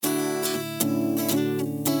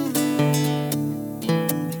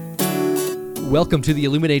Welcome to the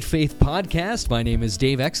Illuminate Faith podcast. My name is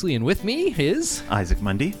Dave Exley, and with me is Isaac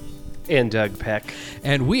Mundy. And Doug Peck.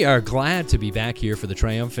 And we are glad to be back here for the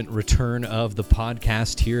triumphant return of the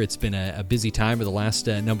podcast here. It's been a busy time for the last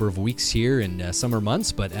number of weeks here in summer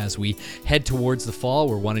months, but as we head towards the fall,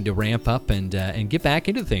 we're wanting to ramp up and get back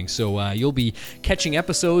into things. So you'll be catching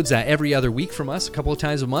episodes every other week from us, a couple of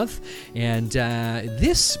times a month. And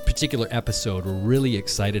this particular episode we're really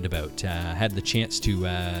excited about. Had the chance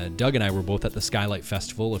to, Doug and I were both at the Skylight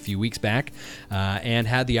Festival a few weeks back and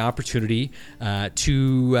had the opportunity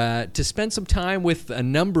to spend some time with a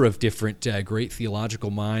number of different great theological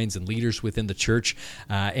minds and leaders within the church.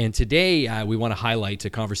 And today we want to highlight a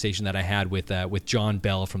conversation that I had with John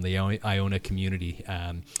Bell from the Iona community.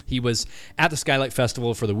 He was at the Skylight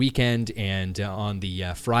Festival for the weekend, and on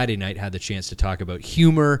the Friday night had the chance to talk about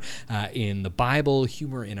humor in the Bible,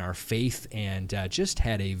 humor in our faith, and just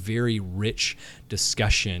had a very rich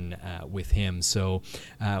discussion with him. So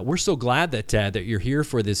we're so glad that you're here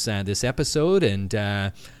for this episode, and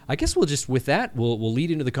I guess with that, we'll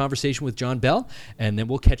lead into the conversation with John Bell, and then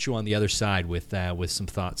we'll catch you on the other side with some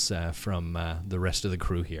thoughts from the rest of the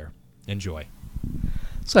crew here. Enjoy.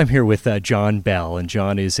 So I'm here with John Bell, and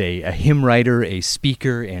John is a hymn writer, a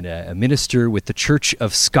speaker, and a minister with the Church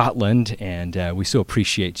of Scotland, and we so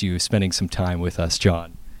appreciate you spending some time with us,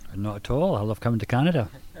 John. Not at all. I love coming to Canada.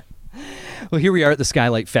 Well, here we are at the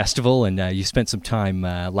Skylight Festival, and you spent some time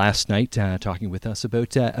last night talking with us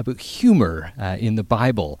about humor in the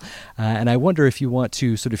Bible, and I wonder if you want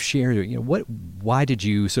to sort of share, why did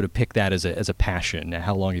you sort of pick that as a passion?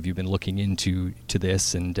 How long have you been looking into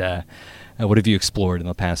this, and what have you explored in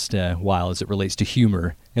the past while as it relates to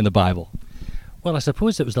humor in the Bible? Well, I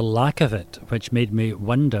suppose it was the lack of it which made me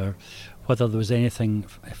wonder whether there was anything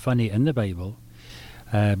funny in the Bible.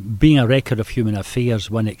 Being a record of human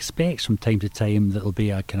affairs, one expects from time to time that there'll be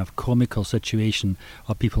a kind of comical situation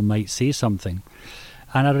or people might say something.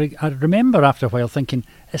 And I remember after a while thinking,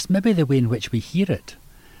 it's maybe the way in which we hear it.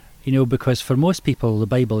 Because for most people the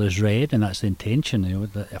Bible is read, and that's the intention,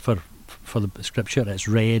 for the scripture, it's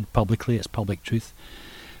read publicly, it's public truth.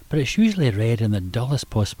 But it's usually read in the dullest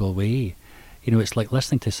possible way. It's like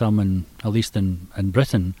listening to someone, at least in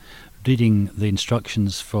Britain, reading the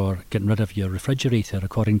instructions for getting rid of your refrigerator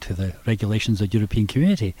according to the regulations of the European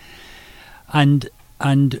Community, and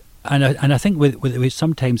I think we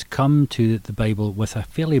sometimes come to the Bible with a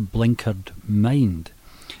fairly blinkered mind.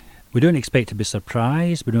 We don't expect to be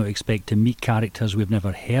surprised. We don't expect to meet characters we've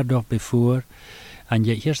never heard of before, and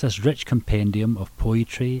yet here's this rich compendium of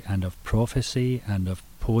poetry and of prophecy and of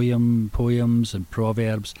poems and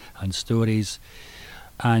proverbs and stories.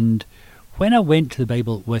 And when I went to the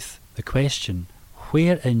Bible with the question,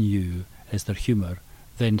 where in you is there humour,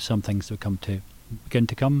 then some things begin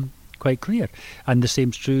to come quite clear. And the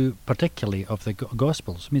same's true particularly of the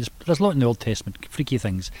Gospels. I mean, there's a lot in the Old Testament, freaky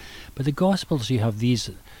things, but the Gospels, you have these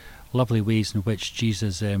lovely ways in which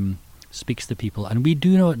Jesus speaks to people, and we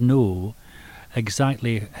do not know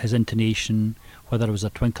exactly his intonation, whether it was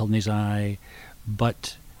a twinkle in his eye,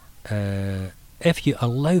 but if you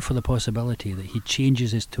allow for the possibility that he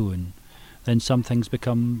changes his tone, then some things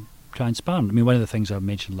become transparent. I mean, one of the things I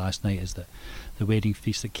mentioned last night is the wedding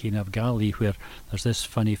feast at Cana of Galilee, where there's this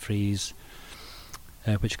funny phrase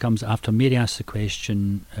which comes after Mary asks the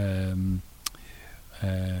question,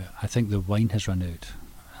 I think the wine has run out,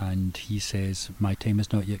 and he says, my time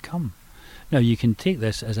has not yet come. Now, you can take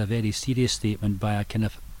this as a very serious statement by a kind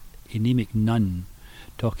of anemic nun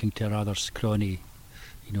talking to a rather scrawny,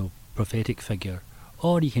 prophetic figure,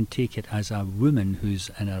 or you can take it as a woman who's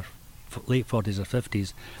in her late 40s or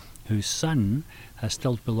 50s, whose son has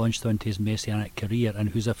still been launched onto his messianic career, and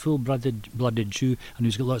who's a full-blooded Jew, and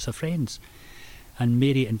who's got lots of friends. And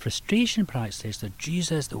Mary, in frustration, perhaps says to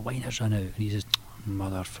Jesus, the wine has run out. And he says,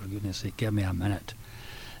 Mother, for goodness sake, give me a minute.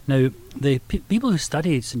 Now, the people who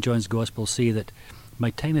study St. John's Gospel say that my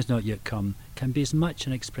time has not yet come can be as much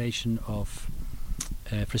an expression of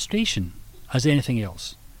frustration as anything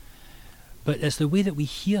else. But it's the way that we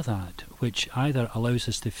hear that which either allows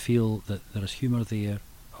us to feel that there is humour there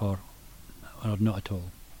or not at all.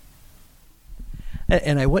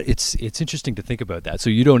 And it's interesting to think about that. So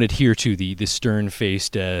you don't adhere to the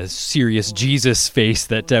stern-faced, serious Jesus face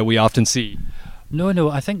that we often see. No.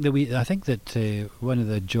 I think that one of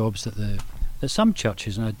the jobs that some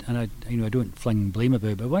churches, and I don't fling blame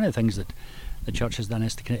about, but one of the things that the church has done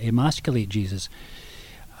is to kind of emasculate Jesus.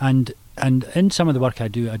 And in some of the work I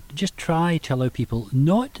do, I just try to allow people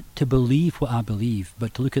not to believe what I believe,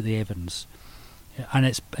 but to look at the evidence. And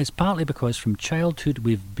it's partly because from childhood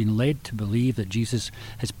we've been led to believe that Jesus,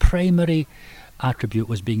 his primary attribute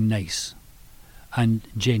was being nice. and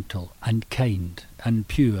gentle and kind and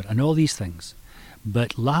pure and all these things.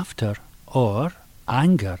 But laughter or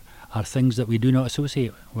anger are things that we do not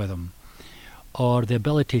associate with him. Or the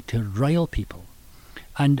ability to rile people.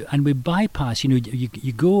 And we bypass,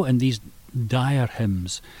 you go in these dire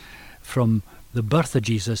hymns from the birth of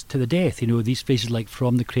Jesus to the death, these phrases like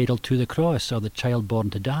from the cradle to the cross or the child born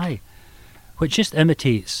to die, which just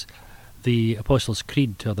imitates the Apostles'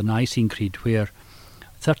 Creed or the Nicene Creed, where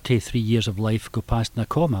 33 years of life go past in a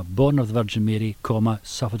comma, born of the Virgin Mary, comma,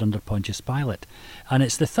 suffered under Pontius Pilate. And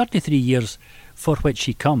it's the 33 years for which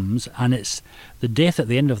he comes, and it's the death at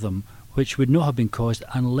the end of them which would not have been caused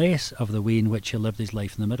unless of the way in which he lived his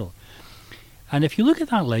life in the middle. And if you look at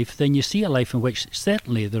that life, then you see a life in which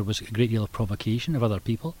certainly there was a great deal of provocation of other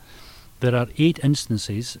people. There are 8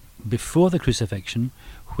 instances before the crucifixion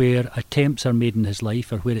where attempts are made in his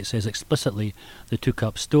life, or where it says explicitly they took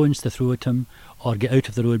up stones to throw at him, or get out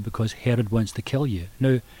of the road because Herod wants to kill you.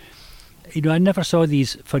 Now, I never saw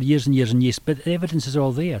these for years and years and years, but the evidence is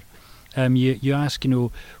all there. You ask,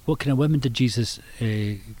 what kind of women did Jesus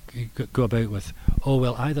go about with? Oh,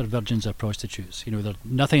 well, either virgins or prostitutes. There's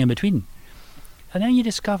nothing in between. And then you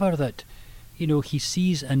discover that, he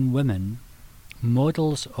sees in women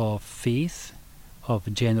models of faith,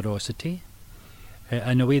 of generosity,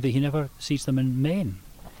 in a way that he never sees them in men.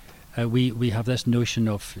 We have this notion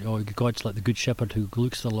of God's like the good shepherd who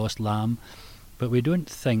looks for the lost lamb, but we don't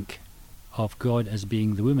think of God as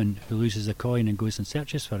being the woman who loses a coin and goes and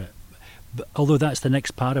searches for it. But, although that's the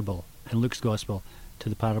next parable in Luke's Gospel to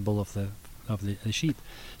the parable of the sheep.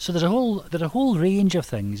 So there's a whole range of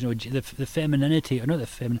things. The femininity, or not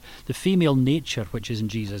the female nature which is in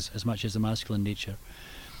Jesus as much as the masculine nature,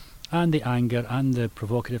 and the anger and the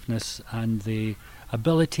provocativeness and the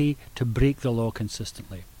ability to break the law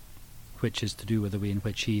consistently, which is to do with the way in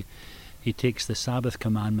which he takes the Sabbath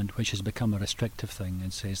commandment, which has become a restrictive thing,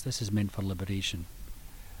 and says this is meant for liberation,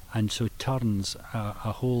 and so turns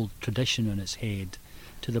a whole tradition on its head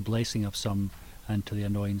to the blessing of some and to the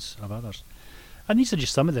annoyance of others. And these are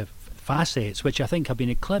just some of the facets which I think have been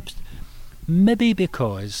eclipsed, maybe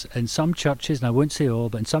because in some churches, and I won't say all,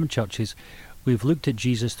 but in some churches we've looked at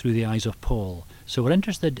Jesus through the eyes of Paul. So we're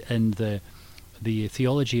interested in the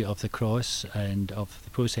theology of the cross and of the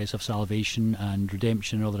process of salvation and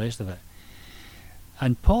redemption and all the rest of it.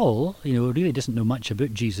 And Paul, really doesn't know much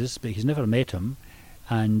about Jesus, but he's never met him,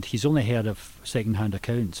 and he's only heard of second-hand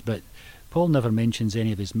accounts. But Paul never mentions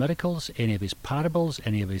any of his miracles, any of his parables,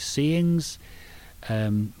 any of his sayings.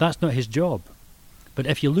 That's not his job. But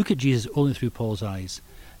if you look at Jesus only through Paul's eyes,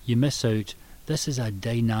 you miss out. This is a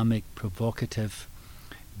dynamic, provocative,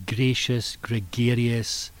 gracious,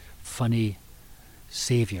 gregarious, funny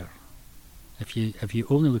Saviour. If you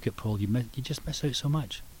only look at Paul, you just miss out so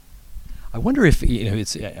much. I wonder if,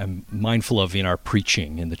 I'm mindful of in our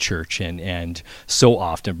preaching in the church, and so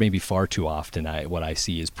often, maybe far too often, what I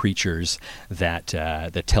see is preachers that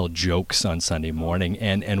tell jokes on Sunday morning,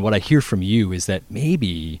 and what I hear from you is that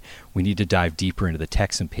maybe we need to dive deeper into the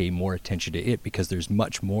text and pay more attention to it, because there's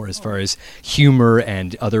much more as far as humor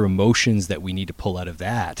and other emotions that we need to pull out of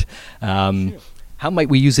that. Sure. How might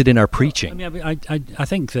we use it in our preaching? I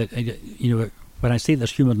think that, when I say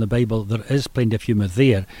there's humour in the Bible, there is plenty of humour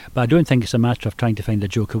there, but I don't think it's a matter of trying to find a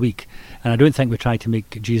joke a week, and I don't think we try to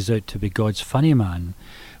make Jesus out to be God's funny man,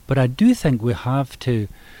 but I do think we have to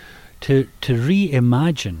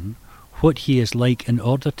reimagine what he is like in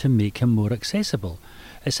order to make him more accessible.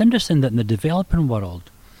 It's interesting that in the developing world,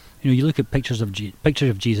 you look at pictures of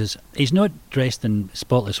Jesus, he's not dressed in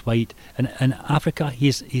spotless white. In Africa,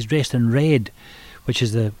 he's dressed in red, which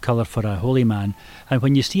is the colour for a holy man. And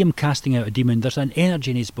when you see him casting out a demon, there's an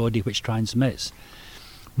energy in his body which transmits.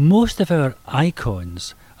 Most of our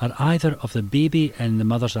icons are either of the baby in the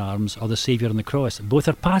mother's arms or the Saviour on the cross. Both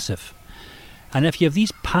are passive. And if you have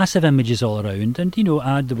these passive images all around, and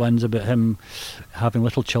add the ones about him having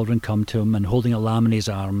little children come to him and holding a lamb in his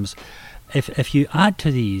arms, if you add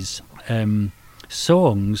to these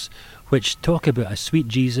songs which talk about a sweet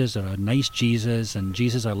Jesus or a nice Jesus, and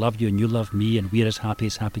Jesus, I love you and you love me and we're as happy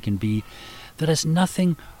can be, there is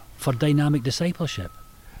nothing for dynamic discipleship.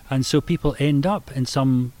 And so people end up in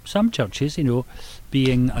some churches,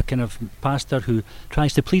 being a kind of pastor who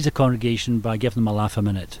tries to please a congregation by giving them a laugh a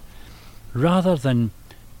minute, rather than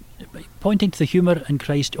pointing to the humour in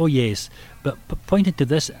Christ, oh yes, but pointing to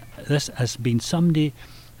this as being somebody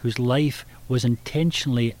whose life was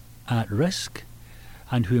intentionally at risk,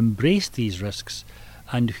 and who embraced these risks,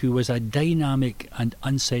 and who was a dynamic and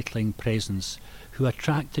unsettling presence who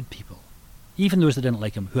attracted people, even those that didn't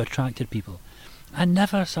like him, who attracted people. I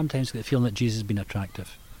never sometimes get the feeling that Jesus has been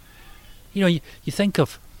attractive. You think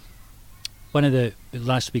of one of the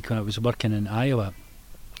last week when I was working in Iowa,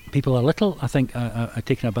 people are little, I think,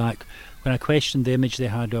 taken aback when I questioned the image they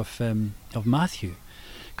had of Matthew,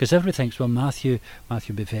 because everybody thinks, well, Matthew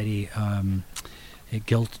would be very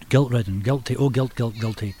guilt-ridden, guilty,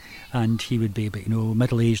 guilty, and he would be,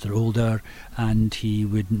 middle-aged or older, and he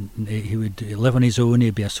would live on his own.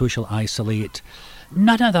 He'd be a social isolate.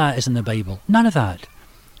 None of that is in the Bible. None of that.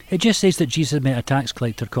 It just says that Jesus met a tax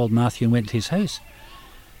collector called Matthew and went to his house.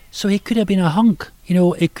 So he could have been a hunk.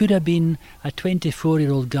 It could have been a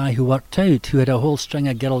 24-year-old guy who worked out, who had a whole string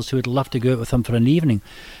of girls who would love to go out with him for an evening,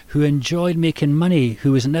 who enjoyed making money,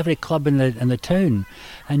 who was in every club in the town.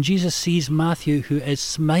 And Jesus sees Matthew, who is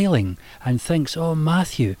smiling, and thinks, oh,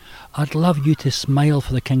 Matthew, I'd love you to smile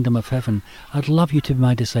for the kingdom of heaven. I'd love you to be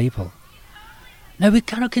my disciple. Now, we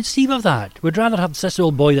cannot conceive of that. We'd rather have this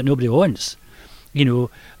old boy that nobody wants,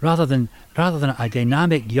 rather than a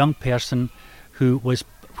dynamic young person who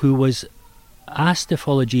was asked to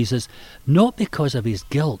follow Jesus, not because of his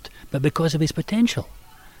guilt, but because of his potential.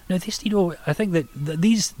 Now, I think that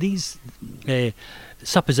these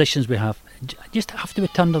suppositions we have just have to be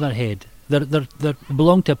turned on their head. They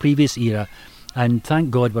belong to a previous era, and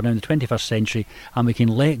thank God we're now in the 21st century, and we can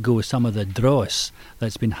let go of some of the dross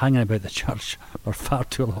that's been hanging about the church for far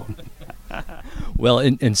too long. Well,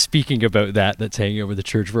 and speaking about that's hanging over the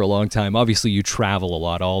church for a long time, obviously you travel a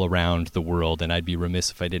lot all around the world, and I'd be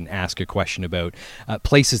remiss if I didn't ask a question about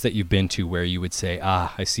places that you've been to where you would say,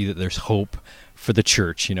 I see that there's hope for the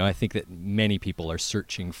church. I think that many people are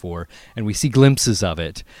searching for, and we see glimpses of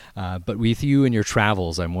it. But with you and your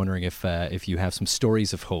travels, I'm wondering if you have some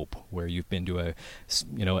stories of hope where you've been to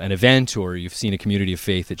an event, or you've seen a community of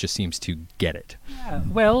faith that just seems to get it. Yeah,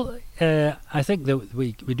 well, I think that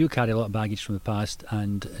we do carry a lot of baggage from the past,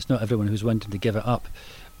 and it's not everyone who's wanting to give it up.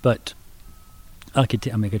 But I could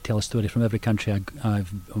tell a story from every country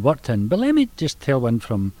I've worked in. But let me just tell one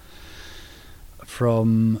from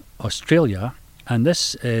Australia. And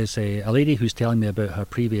this is a lady who's telling me about her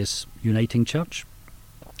previous Uniting Church,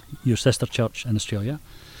 your sister church in Australia.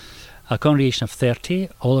 A congregation of 30,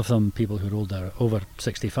 all of them people who are older, over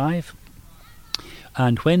 65.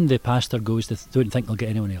 And when the pastor goes, they don't think they'll get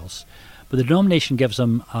anyone else. But the denomination gives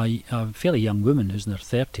them a fairly young woman who's in her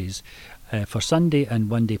 30s for Sunday and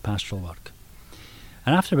one day pastoral work.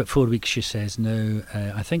 And after about 4 weeks, she says, now,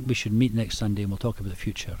 I think we should meet next Sunday and we'll talk about the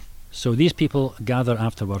future. So these people gather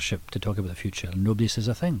after worship to talk about the future, and nobody says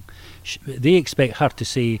a thing. They expect her to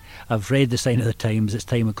say, I've read the sign of the times, it's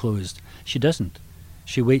time we closed. She doesn't.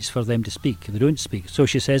 She waits for them to speak. They don't speak. So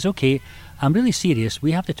she says, okay, I'm really serious.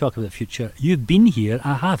 We have to talk about the future. You've been here,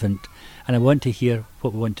 I haven't, and I want to hear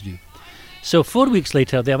what we want to do. So 4 weeks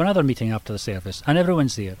later, they have another meeting after the service, and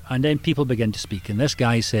everyone's there, and then people begin to speak. And this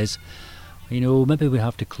guy says, maybe we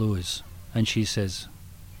have to close. And she says,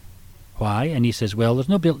 why? And he says, well, there's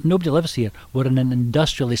nobody lives here. We're in an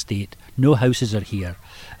industrial estate. No houses are here,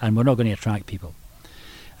 and we're not going to attract people.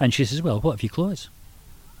 And she says, well, what if you close?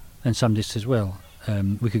 And somebody says, well,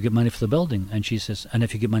 we could get money for the building. And she says, and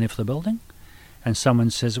if you get money for the building? And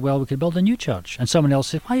someone says, well, we could build a new church. And someone else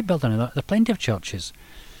says, why build another? There are plenty of churches.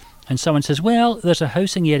 And someone says, well, there's a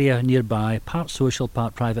housing area nearby, part social,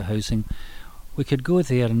 part private housing. We could go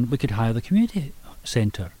there and we could hire the community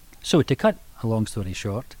centre. So to cut a long story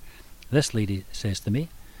short, this lady says to me,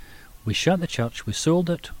 we shut the church, we sold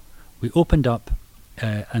it, we opened up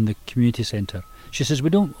in the community centre. She says, we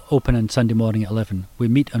don't open on Sunday morning at 11. We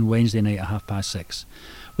meet on Wednesday night at 6:30.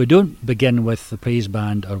 We don't begin with the praise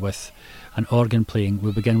band or with an organ playing.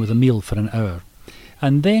 We begin with a meal for an hour.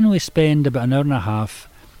 And then we spend about an hour and a half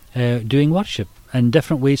doing worship in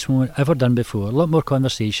different ways from what we've ever done before. A lot more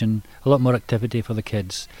conversation, a lot more activity for the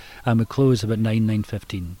kids. And we close about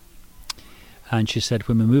 9:15. And she said,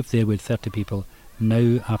 when we moved there, we had 30 people.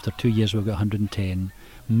 Now, after 2 years, we've got 110,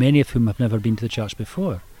 many of whom have never been to the church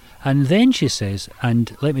before. And then she says,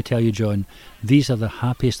 and let me tell you, John, these are the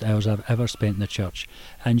happiest hours I've ever spent in the church.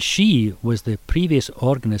 And she was the previous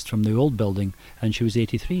organist from the old building, and she was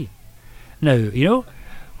 83. Now,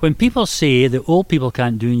 when people say that old people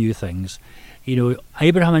can't do new things,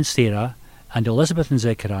 Abraham and Sarah and Elizabeth and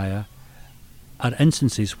Zechariah are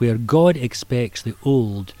instances where God expects the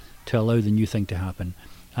old to allow the new thing to happen.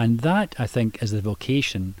 And that, I think, is the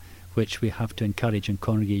vocation which we have to encourage in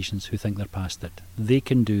congregations who think they're past it. They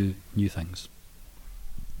can do new things.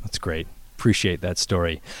 That's great. Appreciate that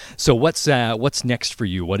story. So what's next for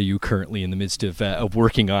you? What are you currently in the midst of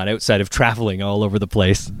working on outside of traveling all over the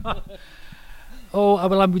place?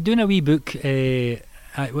 I'm doing a wee book of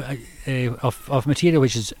material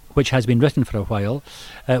which has been written for a while.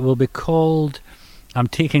 It will be called I'm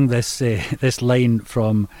taking this this line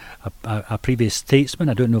from a previous statesman.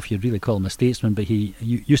 I don't know if you'd really call him a statesman, but he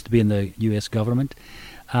used to be in the U.S. government.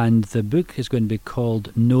 And the book is going to be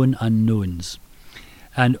called Known Unknowns.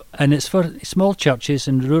 And it's for small churches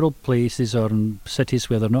in rural places or in cities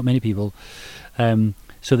where there are not many people,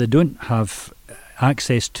 so they don't have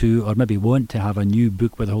access to, or maybe want to have, a new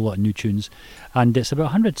book with a whole lot of new tunes. And it's about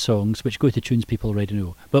 100 songs which go to tunes people already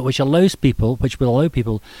know, but which will allow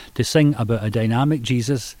people to sing about a dynamic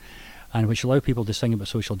Jesus, and which allow people to sing about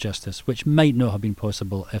social justice, which might not have been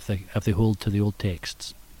possible if they hold to the old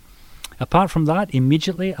texts. Apart from that,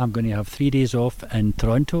 immediately I'm going to have 3 days off in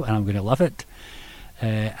Toronto, and I'm going to love it.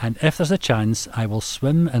 And if there's a chance, I will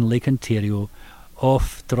swim in Lake Ontario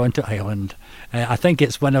off Toronto Island. I think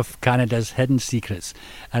it's one of Canada's hidden secrets,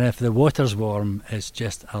 and if the water's warm, it's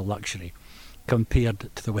just a luxury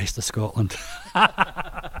compared to the west of Scotland.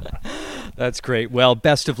 That's great. Well,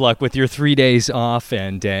 best of luck with your 3 days off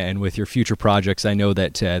and with your future projects. I know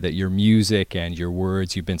that your music and your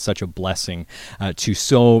words, you've been such a blessing to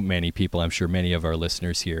so many people. I'm sure many of our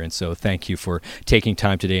listeners here. And so thank you for taking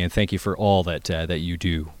time today, and thank you for all that you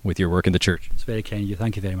do with your work in the church. It's very kind of you.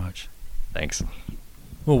 Thank you very much. Thanks.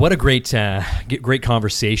 Well, what a great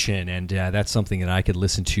conversation, and that's something that I could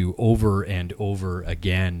listen to over and over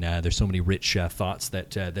again. There's so many rich thoughts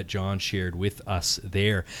that John shared with us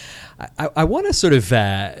there. I want to sort of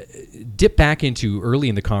dip back into early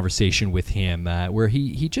in the conversation with him, where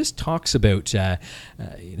he just talks about that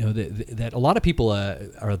a lot of people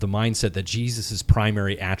are the mindset that Jesus'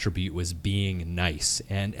 primary attribute was being nice,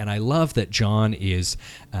 and I love that John is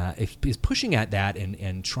pushing at that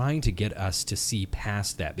and trying to get us to see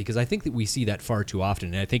past that, because I think that we see that far too often,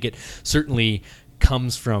 and I think it certainly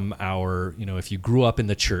comes from our, if you grew up in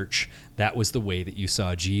the church, that was the way that you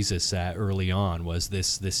saw Jesus early on, was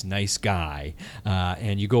this nice guy.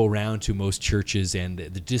 And you go around to most churches, and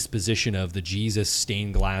the disposition of the Jesus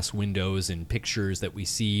stained glass windows and pictures that we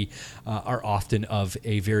see are often of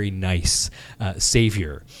a very nice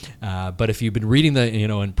Savior. But if you've been reading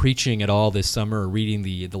and preaching at all this summer, or reading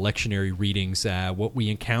the lectionary readings, what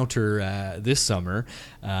we encounter this summer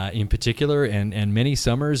in particular, and many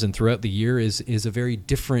summers and throughout the year, is a very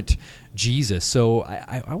different Jesus. So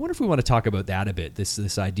I wonder if we want to talk about that a bit,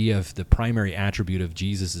 this idea of the primary attribute of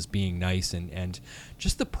Jesus as being nice, and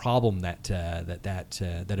just the problem that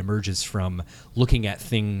emerges from looking at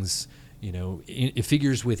things,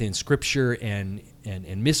 figures within Scripture and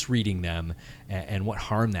misreading them, and what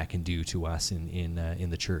harm that can do to us in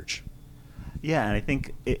the church. Yeah, and I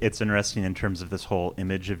think it's interesting in terms of this whole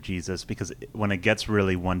image of Jesus, because when it gets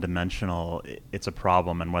really one-dimensional, it's a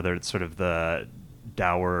problem. And whether it's sort of the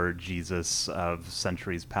dour Jesus of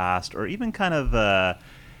centuries past, or even kind of the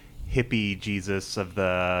hippie Jesus of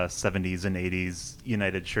the 70s and 80s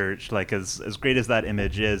United Church, like as great as that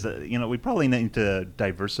image is, we probably need to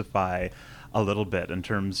diversify a little bit in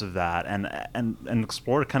terms of that, and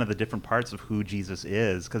explore kind of the different parts of who Jesus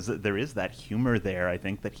is, because there is that humor there, I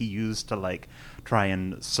think, that he used to try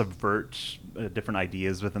and subvert different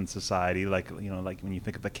ideas within society, like when you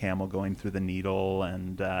think of the camel going through the needle,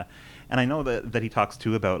 and I know that he talks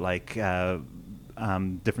too about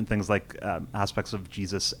different things like aspects of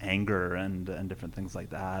Jesus' anger and different things like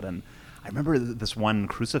that. And I remember this one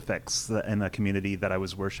crucifix in a community that I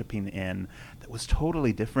was worshiping in that was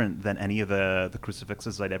totally different than any of the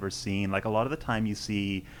crucifixes I'd ever seen. Like, a lot of the time you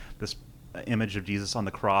see this image of Jesus on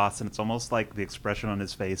the cross, and it's almost like the expression on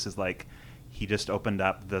his face is like he just opened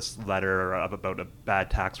up this letter about a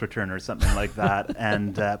bad tax return or something like that.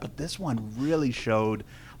 And but this one really showed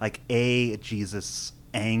Jesus'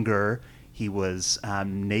 anger. He was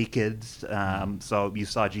naked, so you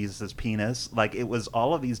saw Jesus' penis. It was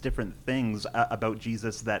all of these different things about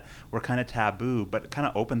Jesus that were kind of taboo, but kind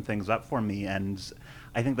of opened things up for me. And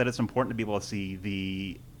I think that it's important to be able to see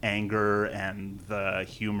the anger and the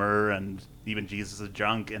humor and even Jesus'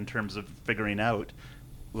 junk in terms of figuring out,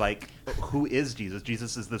 who is Jesus?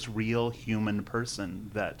 Jesus is this real human person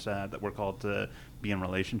that we're called to be in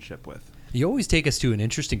relationship with. You always take us to an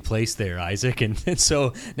interesting place there, Isaac, and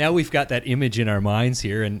so now we've got that image in our minds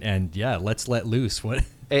here, and yeah, let's let loose. What?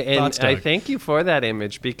 And I thank you for that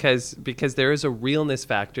image, because there is a realness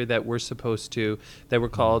factor that we're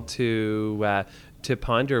called to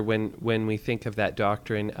ponder when we think of that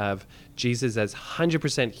doctrine of Jesus as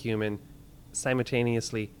 100% human,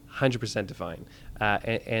 simultaneously 100% divine.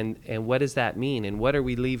 And what does that mean? And what are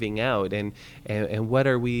we leaving out? And what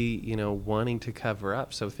are we wanting to cover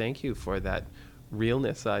up? So thank you for that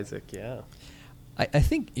realness, Isaac. Yeah. I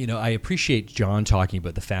think, I appreciate John talking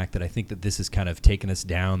about the fact that I think that this has kind of taken us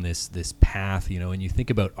down this path, and you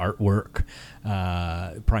think about artwork,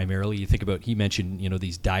 primarily. You think about, he mentioned,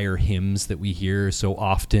 these dire hymns that we hear so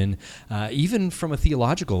often, even from a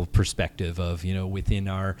theological perspective of, within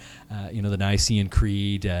our, the Nicene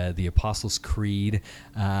Creed, the Apostles' Creed,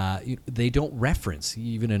 they don't reference,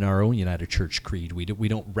 even in our own United Church Creed, we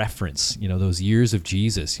don't reference, those years of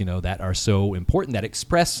Jesus, that are so important, that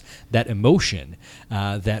express that emotion.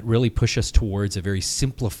 That really push us towards a very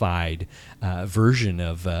simplified version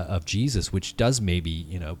of Jesus, which does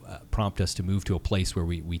maybe prompt us to move to a place where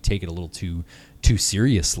we take it a little too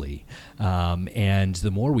seriously. And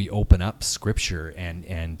the more we open up Scripture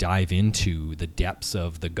and dive into the depths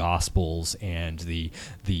of the Gospels and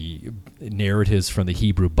the narratives from the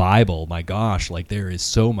Hebrew Bible, my gosh, like there is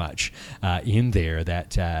so much in there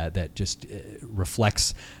that just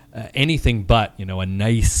reflects anything but a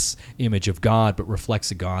nice image of God, but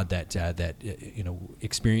reflects a God that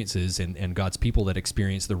experiences and God's people that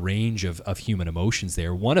experience the range of human emotions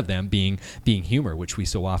there. One of them being humor, which we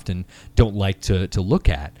so often don't like to look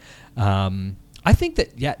at. I think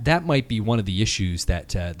that might be one of the issues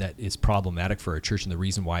that is problematic for our church, and the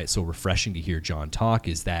reason why it's so refreshing to hear John talk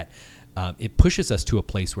is that it pushes us to a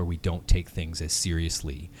place where we don't take things as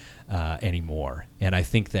seriously anymore. And I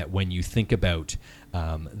think that when you think about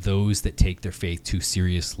those that take their faith too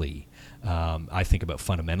seriously, I think about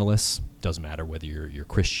fundamentalists. Doesn't matter whether you're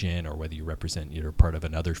Christian or whether you're part of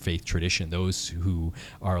another faith tradition. Those who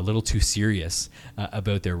are a little too serious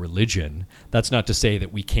about their religion. That's not to say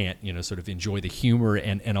that we can't sort of enjoy the humor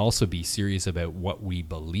and also be serious about what we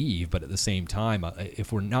believe. But at the same time,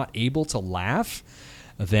 if we're not able to laugh,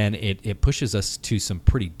 then it pushes us to some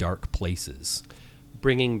pretty dark places.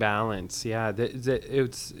 Bringing balance, yeah.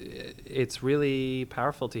 It's really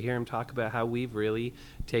powerful to hear him talk about how we've really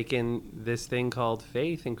taken this thing called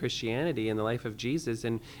faith and Christianity in the life of Jesus,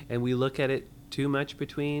 and we look at it too much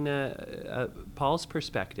between Paul's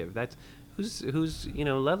perspective. That's who's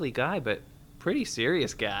lovely guy, but pretty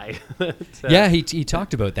serious guy. Yeah, he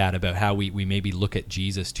talked about that, about how we maybe look at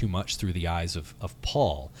Jesus too much through the eyes of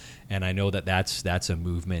Paul. And I know that's a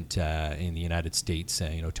movement in the United States,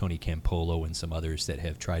 Tony Campolo and some others that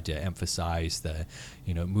have tried to emphasize the,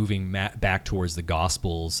 moving back towards the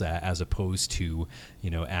Gospels as opposed to,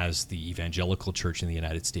 as the evangelical church in the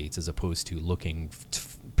United States, as opposed to looking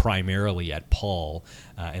primarily at Paul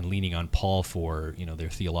and leaning on Paul for their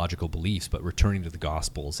theological beliefs, but returning to the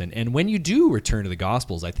Gospels. And when you do return to the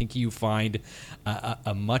Gospels, I think you find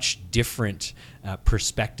a much different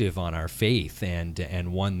perspective on our faith,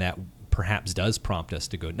 and one that perhaps does prompt us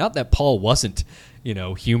to go. Not that Paul wasn't,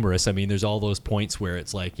 humorous. I mean, there's all those points where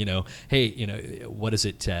it's like, hey, what is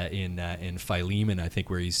it in Philemon, I think,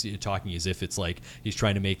 where he's talking as if it's like he's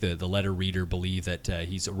trying to make the letter reader believe that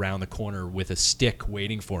he's around the corner with a stick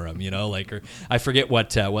waiting for him, or I forget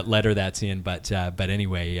what letter that's in, but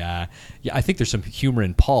anyway, yeah, I think there's some humor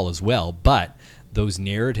in Paul as well, but those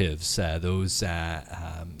narratives, those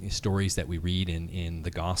stories that we read in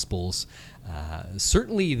the Gospels,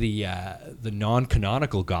 certainly the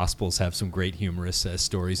non-canonical Gospels have some great humorous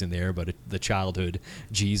stories in there about the childhood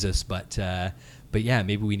Jesus, but yeah,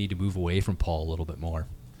 maybe we need to move away from Paul a little bit more.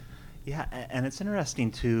 Yeah, and it's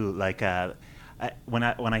interesting too. Like when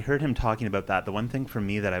I heard him talking about that, the one thing for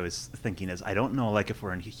me that I was thinking is, I don't know, like if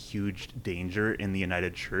we're in huge danger in the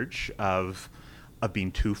United Church of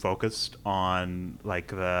being too focused on like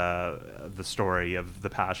the story of the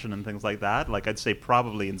Passion and things like that. Like I'd say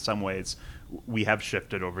probably in some ways we have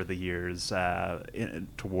shifted over the years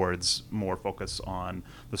towards more focus on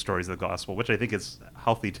the stories of the gospel, which I think is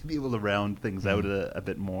healthy to be able to round things out a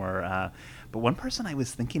bit more. But one person I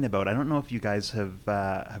was thinking about, I don't know if you guys have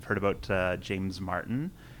heard about James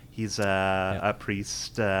Martin. He's a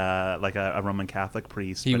priest, like a Roman Catholic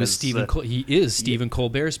priest. He is Stephen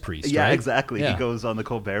Colbert's priest, yeah, right? Exactly. Yeah. He goes on the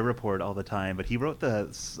Colbert Report all the time. But he wrote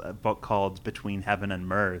this book called Between Heaven and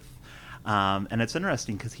Mirth. And it's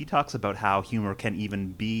interesting because he talks about how humor can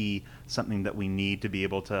even be something that we need to be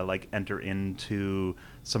able to like enter into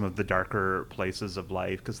some of the darker places of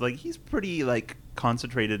life. Because like he's pretty like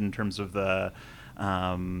concentrated in terms of the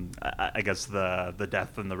I guess the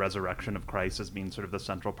death and the resurrection of Christ as being sort of the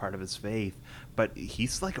central part of his faith. But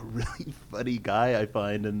he's like a really funny guy, I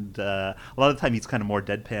find, and a lot of the time he's kind of more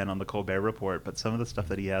deadpan on the Colbert Report. But some of the stuff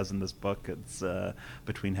that he has in this book, it's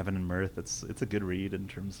Between Heaven and Mirth, it's a good read in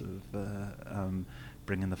terms of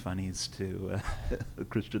bringing the funnies to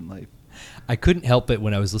Christian life. I couldn't help it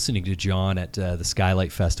when I was listening to John at the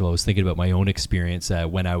Skylight Festival. I was thinking about my own experience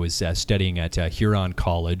when I was studying at Huron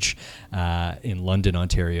College in London,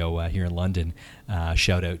 Ontario, here in London.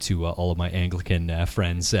 Shout out to all of my Anglican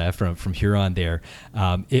friends from Huron there.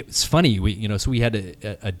 It's funny, so we had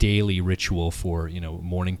a daily ritual for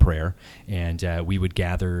morning prayer, and we would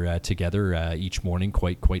gather together each morning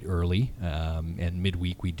quite early, and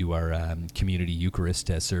midweek we do our community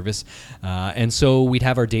Eucharist service, and so we'd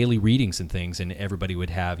have our daily readings and things, and everybody would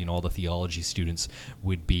have all the theology students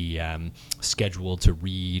would be scheduled to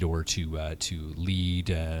read or to lead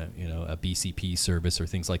a BCP service or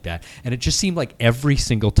things like that, and it just seemed like every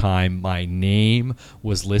single time my name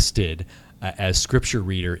was listed as scripture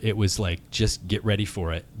reader, it was like, just get ready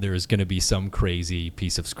for it. There is going to be some crazy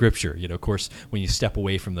piece of scripture. Of course, when you step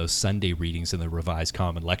away from those Sunday readings in the Revised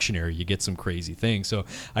Common Lectionary, you get some crazy things. So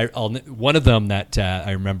one of them that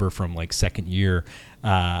I remember from like second year,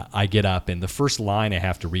 I get up and the first line I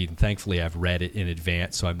have to read, and thankfully I've read it in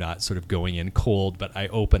advance, so I'm not sort of going in cold, but I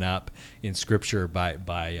open up in scripture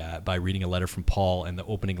by reading a letter from Paul, and the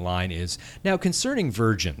opening line is, "Now concerning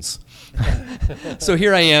virgins." So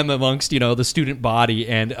here I am amongst the student body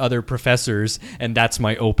and other professors, and that's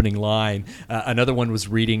my opening line. Another one was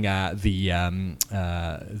reading the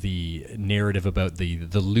narrative about the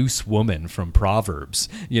loose woman from Proverbs,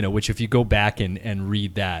 which if you go back and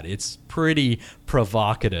read that, it's pretty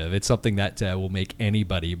provocative. It's something that will make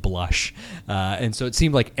anybody blush. And so it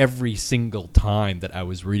seemed like every single time that I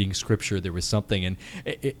was reading scripture, there was something, and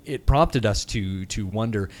it prompted us to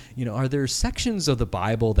wonder, are there sections of the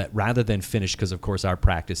Bible that rather than finish, because of course our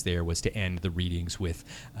practice there was to end the readings with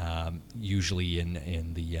usually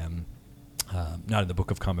in the not in the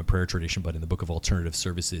Book of Common Prayer tradition, but in the Book of Alternative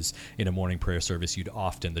Services, in a morning prayer service,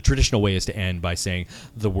 the traditional way is to end by saying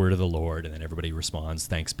the word of the Lord, and then everybody responds,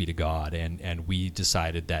 thanks be to God. And we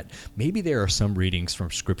decided that maybe there are some readings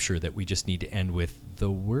from Scripture that we just need to end with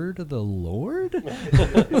the word of the Lord.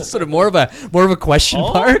 It's sort of more of a question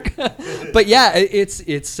mark. But yeah,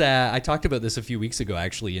 it's I talked about this a few weeks ago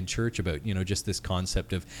actually in church about just this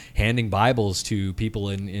concept of handing Bibles to people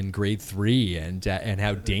in grade 3 and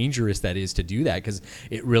how dangerous that is to do that, because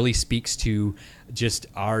it really speaks to just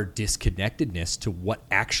our disconnectedness to what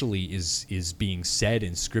actually is being said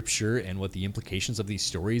in Scripture and what the implications of these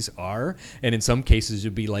stories are. And in some cases,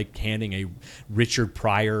 it'd be like handing a Richard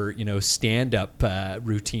Pryor, stand-up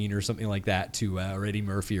routine or something like that to or Eddie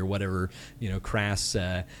Murphy or whatever, crass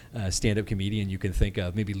stand-up comedian you can think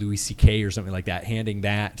of, maybe Louis C.K. or something like that, handing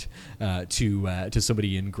that to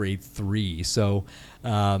somebody in grade 3. So.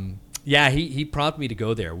 Yeah, he prompted me to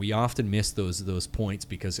go there. We often miss those points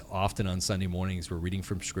because often on Sunday mornings we're reading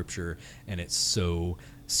from Scripture and it's so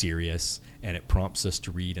serious, and it prompts us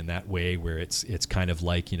to read in that way where it's kind of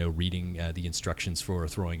like reading the instructions for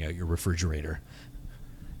throwing out your refrigerator.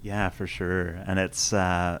 Yeah, for sure, and it's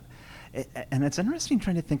interesting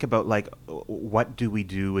trying to think about like what do we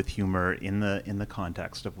do with humor in the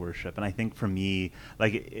context of worship. And I think for me,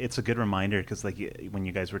 like, it's a good reminder because like when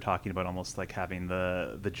you guys were talking about almost like having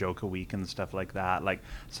the joke a week and stuff like that, like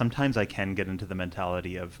sometimes I can get into the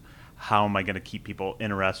mentality of how am I going to keep people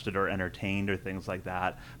interested or entertained or things like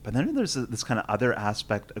that. But then there's this kind of other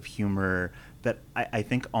aspect of humor that I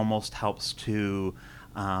think almost helps to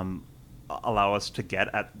allow us to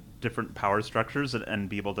get at different power structures and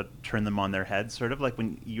be able to turn them on their head, sort of like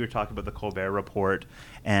when you were talking about the Colbert Report,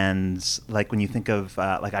 and like when you think of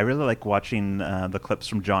like I really like watching the clips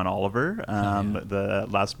from John Oliver the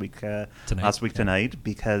last week tonight,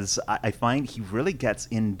 because I find he really gets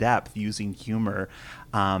in depth using humor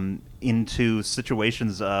into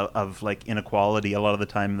situations of like inequality a lot of the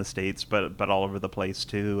time in the States, but all over the place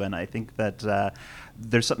too. And I think that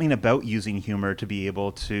there's something about using humor to be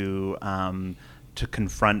able to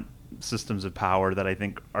confront systems of power that I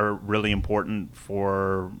think are really important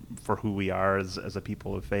for who we are as a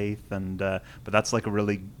people of faith. And but that's like a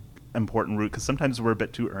really important route, because sometimes we're a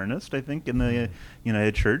bit too earnest, I think, in the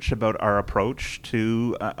United Church about our approach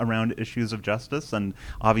to around issues of justice. And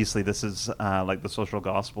obviously this is like the social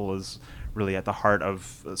gospel is really at the heart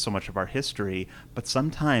of so much of our history, but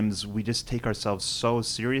sometimes we just take ourselves so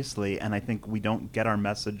seriously, and I think we don't get our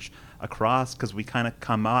message across because we kind of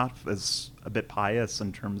come off as a bit pious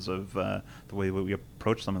in terms of the way we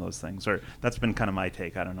approach some of those things. Or that's been kind of my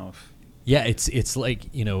take. I don't know if Yeah, it's like,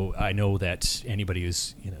 I know that anybody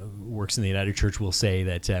who's, works in the United Church will say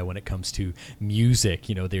that when it comes to music,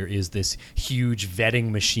 there is this huge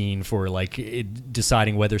vetting machine for like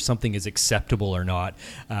deciding whether something is acceptable or not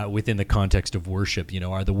within the context of worship.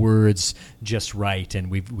 Are the words just right? And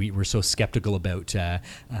we're so skeptical about,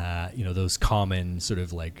 those common sort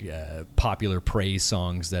of like popular praise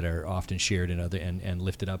songs that are often shared in other and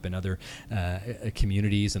lifted up in other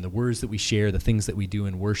communities, and the words that we share, the things that we do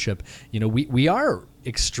in worship. We are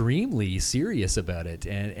extremely serious about it,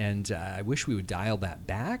 and I wish we would dial that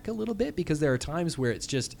back a little bit, because there are times where it's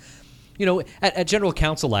just, at General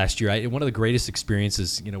Council last year, one of the greatest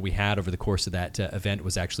experiences, we had over the course of that event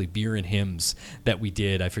was actually beer and hymns that we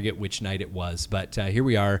did. I forget which night it was, but here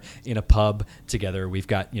we are in a pub together. We've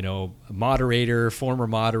got, moderator, former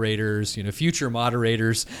moderators, future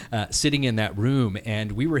moderators sitting in that room,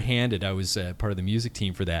 and we were handed, I was part of the music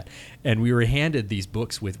team for that, and we were handed these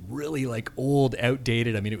books with really like old,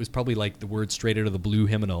 outdated, it was probably like the word straight out of the Blue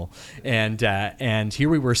Hymnal, and here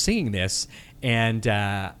we were singing this. And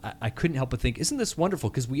I couldn't help but think, isn't this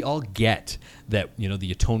wonderful? Because we all get that,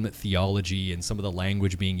 the atonement theology and some of the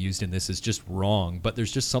language being used in this is just wrong. But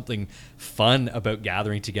there's just something fun about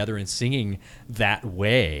gathering together and singing that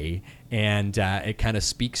way. And it kind of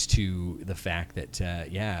speaks to the fact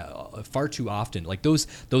that, far too often, like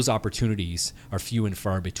those opportunities are few and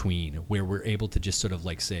far between, where we're able to just sort of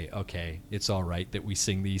like say, okay, it's all right that we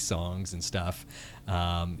sing these songs and stuff.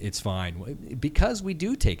 It's fine, because we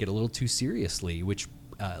do take it a little too seriously, which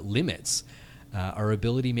limits our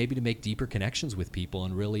ability maybe to make deeper connections with people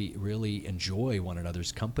and really, really enjoy one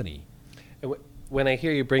another's company. When I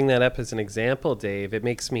hear you bring that up as an example, Dave, it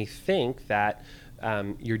makes me think that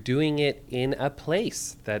you're doing it in a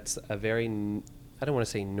place that's a very, I don't want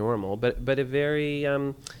to say normal, but a very,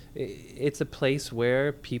 it's a place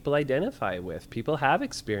where people identify with. People have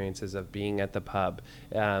experiences of being at the pub.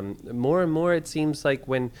 More and more, it seems like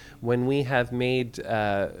when we have made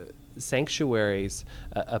sanctuaries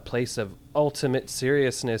a place of ultimate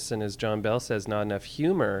seriousness, and as John Bell says, not enough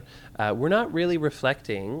humor, we're not really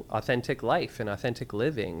reflecting authentic life and authentic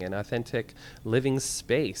living and authentic living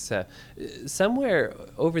space. Somewhere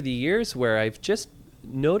over the years where I've just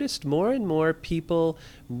noticed more and more people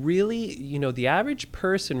really, the average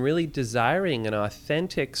person really desiring an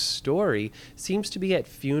authentic story seems to be at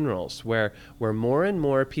funerals, where more and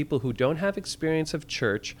more people who don't have experience of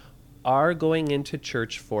church are going into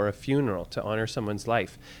church for a funeral to honor someone's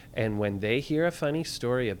life. And when they hear a funny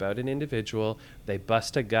story about an individual, they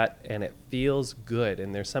bust a gut and it feels good.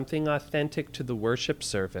 And there's something authentic to the worship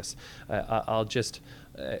service.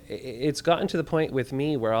 It's gotten to the point with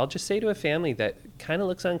me where I'll just say to a family that kind of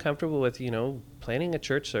looks uncomfortable with, planning a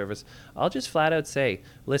church service, I'll just flat out say,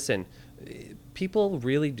 listen, people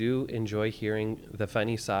really do enjoy hearing the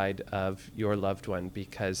funny side of your loved one,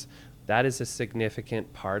 because that is a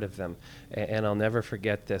significant part of them. And I'll never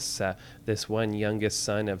forget this one youngest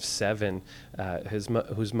son of 7,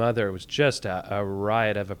 whose mother was just a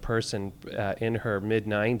riot of a person in her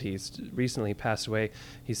mid-90s, recently passed away.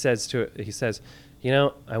 He says,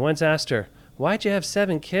 I once asked her, "Why'd you have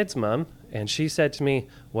 7 kids, Mom?" And she said to me,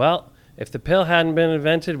 "Well, if the pill hadn't been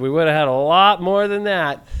invented, we would have had a lot more than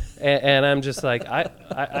that." And I'm just like,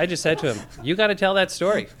 I just said to him, you got to tell that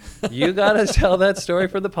story. You got to tell that story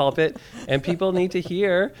for the pulpit, and people need to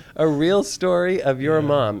hear a real story of your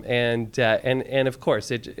mom. And of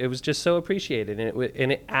course, it was just so appreciated,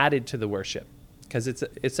 and it added to the worship, because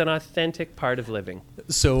it's an authentic part of living.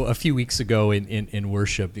 So a few weeks ago in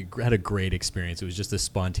worship, we had a great experience. It was just a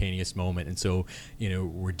spontaneous moment. And so,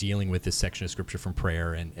 we're dealing with this section of scripture from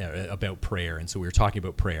prayer and about prayer. And so we were talking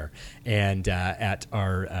about prayer. And at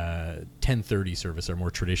our 10:30 service, our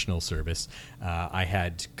more traditional service, I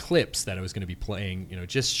had clips that I was going to be playing,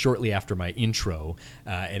 just shortly after my intro.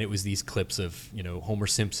 And it was these clips of, Homer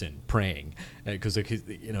Simpson praying, because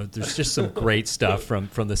there's just some great stuff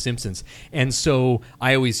from The Simpsons. And so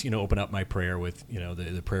I always, open up my prayer with,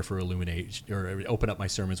 the prayer for illumination, or open up my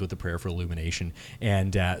sermons with the prayer for illumination.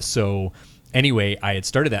 And so anyway, I had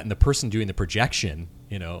started that, and the person doing the projection,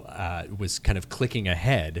 was kind of clicking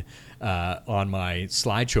ahead on my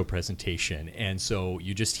slideshow presentation. And so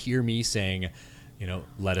you just hear me saying,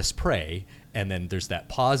 let us pray. And then there's that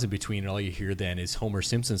pause in between, and all you hear then is Homer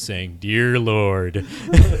Simpson saying, "Dear Lord."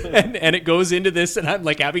 and it goes into this, and I'm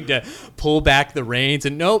like having to pull back the reins,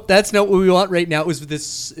 and nope, that's not what we want right now. It was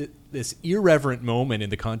this irreverent moment in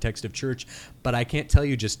the context of church, but I can't tell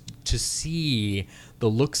you, just to see the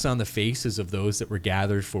looks on the faces of those that were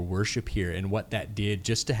gathered for worship here, and what that did,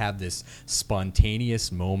 just to have this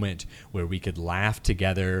spontaneous moment where we could laugh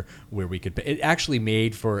together, it actually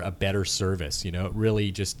made for a better service. It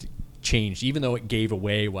really just changed, even though it gave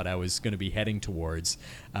away what I was going to be heading towards.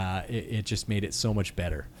 It just made it so much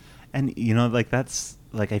better. And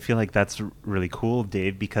I feel like that's really cool,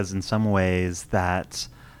 Dave, because in some ways that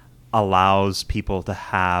allows people to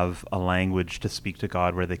have a language to speak to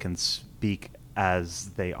God where they can speak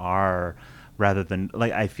as they are, rather than,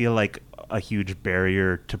 like, I feel like a huge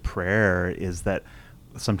barrier to prayer is that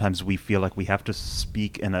sometimes we feel like we have to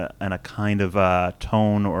speak in a kind of a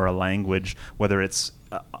tone or a language, whether it's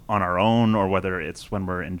on our own or whether it's when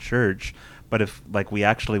we're in church. But if, like, we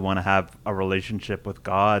actually want to have a relationship with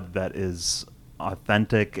God that is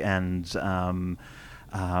authentic and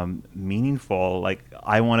meaningful, like,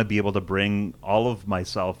 I want to be able to bring all of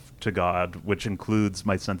myself to God, which includes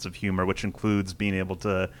my sense of humor, which includes being able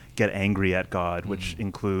to get angry at God, which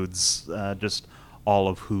includes just all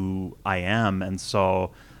of who I am. And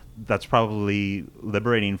so that's probably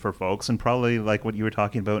liberating for folks, and probably like what you were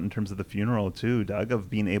talking about in terms of the funeral too, Doug, of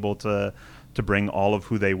being able to bring all of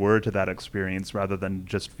who they were to that experience, rather than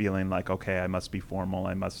just feeling like, okay, I must be formal,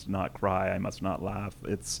 I must not cry, I must not laugh.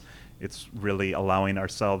 It's really allowing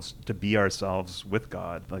ourselves to be ourselves with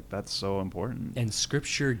God. Like, that's so important. And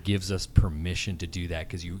Scripture gives us permission to do that,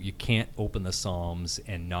 because you can't open the Psalms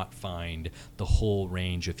and not find the whole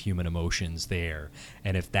range of human emotions there.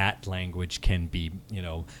 And if that language can be,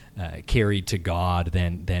 carried to God,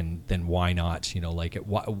 then why not?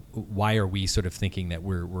 Why are we sort of thinking that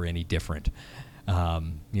we're any different?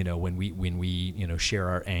 When we share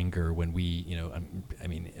our anger, when we,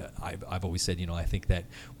 I've always said, I think that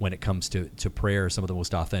when it comes to prayer, some of the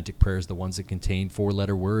most authentic prayers, the ones that contain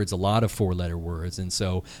 4-letter words, a lot of 4-letter words. And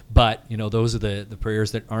so, but, those are the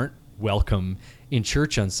prayers that aren't welcome in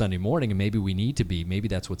church on Sunday morning, and maybe we need to be. Maybe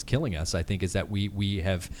that's what's killing us, I think, is that we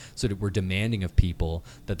have we're demanding of people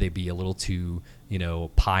that they be a little too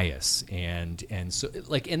pious, and so,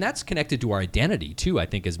 like, and that's connected to our identity too, I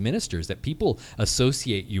think, as ministers, that people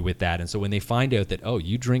associate you with that. And so when they find out that, oh,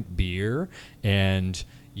 you drink beer and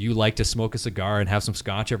you like to smoke a cigar and have some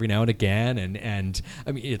scotch every now and again, and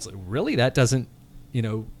I mean, it's really, that doesn't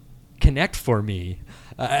connect for me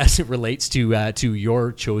as it relates to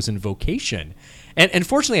your chosen vocation. And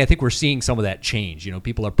fortunately, I think we're seeing some of that change.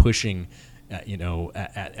 People are pushing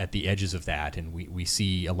at the edges of that, and we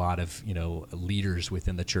see a lot of leaders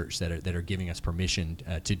within the church that are giving us permission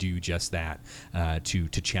to do just that, to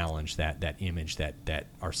challenge that image that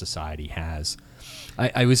our society has.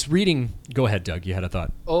 I was reading. Go ahead, Doug. You had a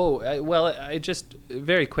thought. I just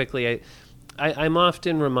very quickly. I'm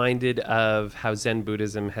often reminded of how Zen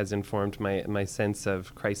Buddhism has informed my sense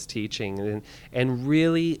of Christ's teaching, and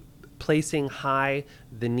really placing high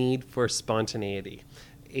the need for spontaneity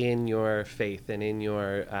in your faith and in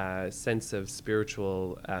your sense of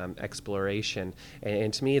spiritual exploration.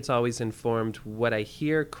 And to me, it's always informed what I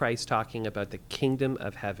hear Christ talking about, the kingdom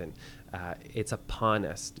of heaven. It's upon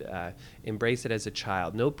us. Embrace it as a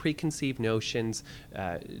child. No preconceived notions.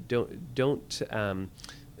 Don't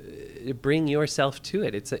bring yourself to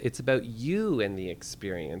it. It's about you and the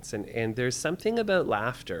experience. And there's something about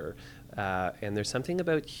laughter, and there's something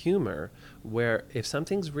about humor, where if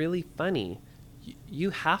something's really funny, you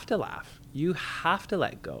have to laugh. You have to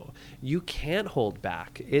let go. You can't hold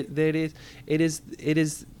back. It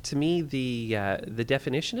is to me the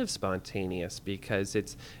definition of spontaneous, because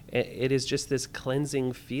it is just this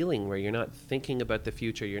cleansing feeling where you're not thinking about the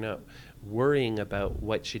future. You're not worrying about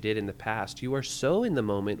what you did in the past. You are so in the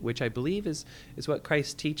moment, which I believe is what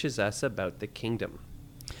Christ teaches us about the kingdom.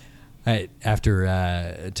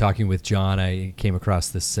 After talking with John, I came across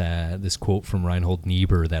this quote from Reinhold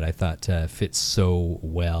Niebuhr that I thought fits so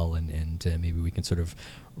well, and maybe we can sort of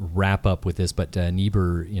wrap up with this. But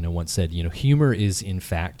Niebuhr, once said, humor is in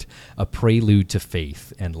fact a prelude to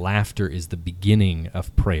faith, and laughter is the beginning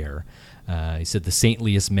of prayer. He said the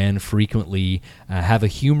saintliest men frequently have a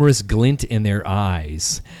humorous glint in their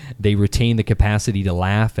eyes. They retain the capacity to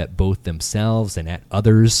laugh at both themselves and at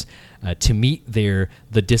others, to meet the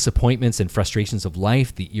disappointments and frustrations of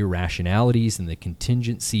life, the irrationalities and the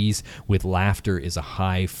contingencies with laughter is a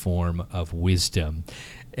high form of wisdom.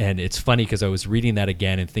 And it's funny because I was reading that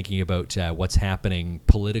again and thinking about what's happening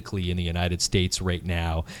politically in the United States right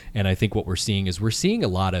now. And I think what we're seeing a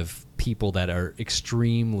lot of people that are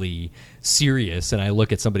extremely serious. And I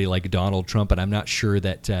look at somebody like Donald Trump, and I'm not sure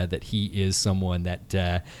that he is someone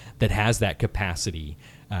that has that capacity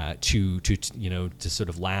to sort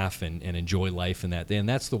of laugh and enjoy life, and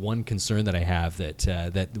that's the one concern that I have,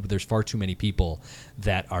 that there's far too many people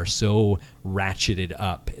that are so ratcheted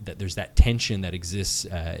up, that there's that tension that exists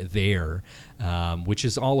there, which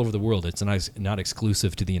is all over the world. It's not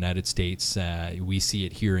exclusive to the United States. We see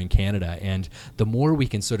it here in Canada, and the more we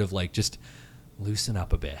can sort of like just loosen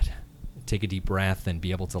up a bit, take a deep breath and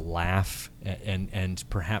be able to laugh, and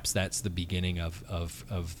perhaps that's the beginning of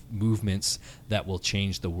movements that will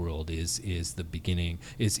change the world. Is the beginning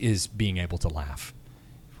is being able to laugh.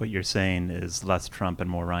 What you're saying is less Trump and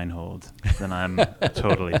more Reinhold, then I'm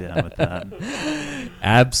totally down with that.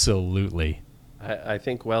 Absolutely. I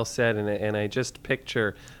think well said, and I just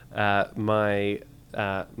picture my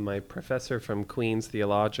professor from Queen's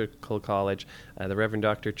Theological College, the Reverend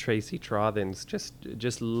Dr. Tracy Trothins,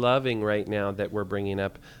 just loving right now that we're bringing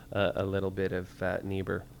up a little bit of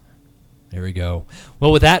Niebuhr. There we go.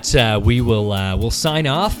 Well, with that, we'll sign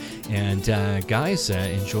off, and guys,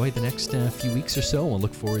 enjoy the next few weeks or so. We'll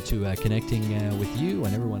look forward to connecting with you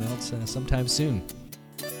and everyone else sometime soon.